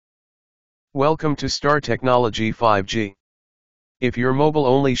Welcome to Star Technology 5G. If your mobile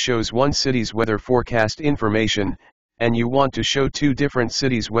only shows one city's weather forecast information, and you want to show two different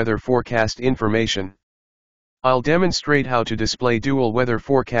cities' weather forecast information, I'll demonstrate how to display dual weather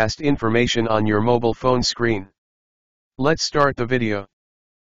forecast information on your mobile phone screen. Let's start the video.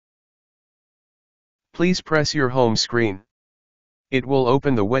 Please press your home screen. It will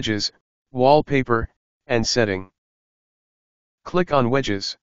open the Widgets, Wallpaper, and Setting. Click on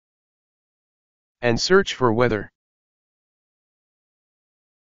Widgets and search for Weather.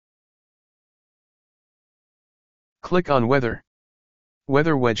 Click on Weather.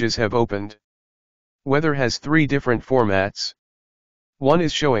 Weather Widgets have opened. Weather has three different formats. One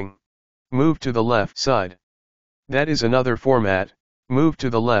is showing. Move to the left side. That is another format. Move to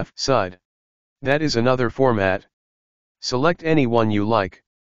the left side. That is another format. Select any one you like.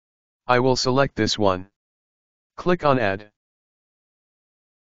 I will select this one. Click on Add.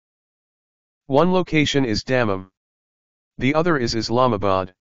 One location is Dammam. The other is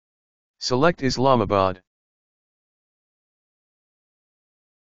Islamabad. Select Islamabad.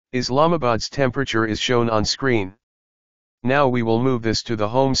 Islamabad's temperature is shown on screen. Now we will move this to the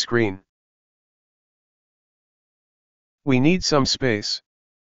home screen. We need some space.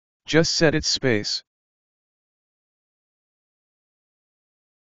 Just set its space.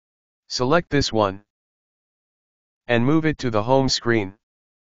 Select this one and move it to the home screen.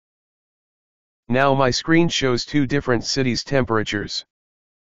 Now my screen shows two different cities' temperatures.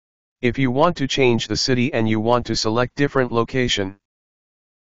 If you want to change the city and you want to select different location,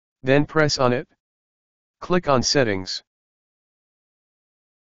 then press on it. Click on Settings.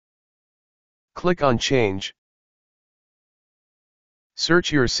 Click on Change.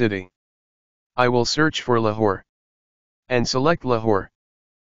 Search your city. I will search for Lahore. And select Lahore.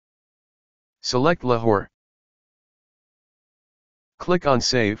 Select Lahore. Click on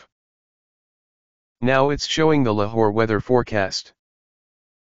Save. Now it's showing the Lahore weather forecast.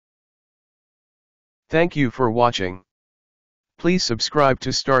 Thank you for watching. Please subscribe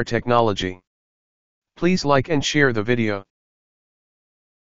to Star Technology. Please like and share the video.